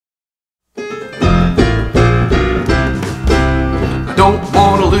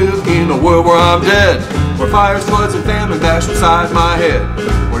a world where I'm dead, where fires, floods, and famine bash inside my head,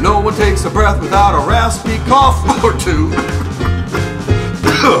 where no one takes a breath without a raspy cough or two.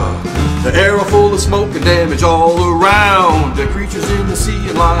 The air full of smoke and damage all around, the creatures in the sea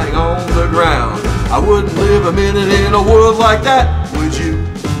and lying on the ground. I wouldn't live a minute in a world like that, would you?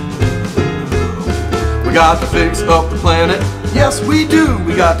 We got to fix up the planet, yes we do.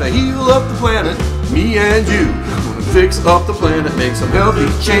 We got to heal up the planet, me and you. We're gonna fix up the planet, make some healthy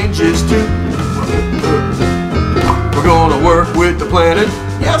changes too. We're gonna work with the planet,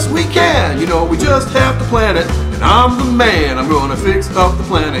 yes we can. You know we just have to plan it, and I'm the man. I'm gonna fix up the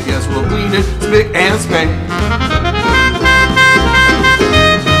planet, yes we'll clean it, spick and span.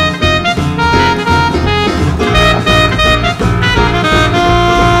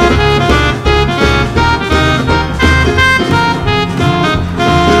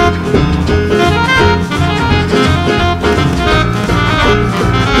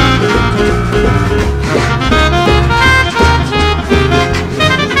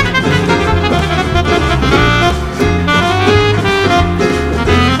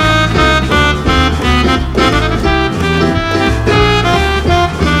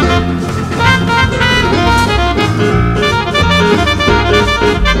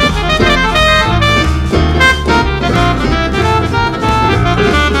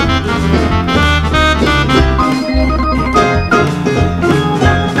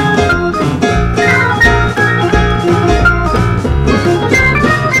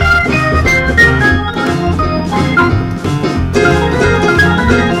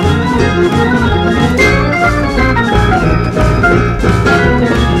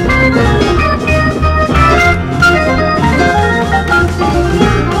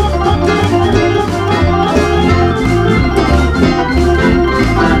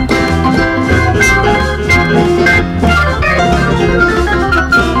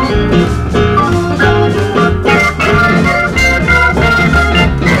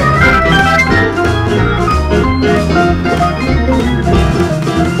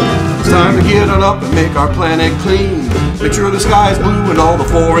 Get on up and make our planet clean. Make sure the sky is blue and all the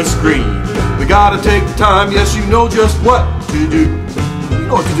forests green. We gotta take the time, yes you know just what to do.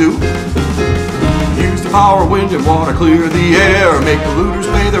 You know what to do. Use the power, wind and water, clear the air. Make polluters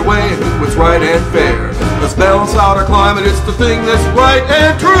pay their way and do what's right and fair. Let's balance out our climate, it's the thing that's right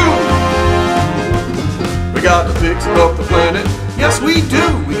and true. We got to fix up the planet, yes we do.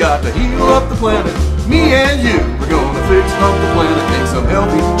 We got to heal up the planet, me and you. We're gonna fix up the planet, make some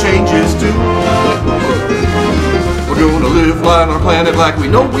healthy changes too. We're gonna live on our planet like we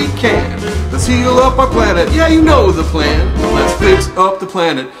know we can. Let's heal up our planet, yeah you know the plan. Let's fix up the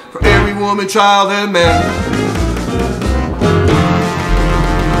planet for every woman, child and man.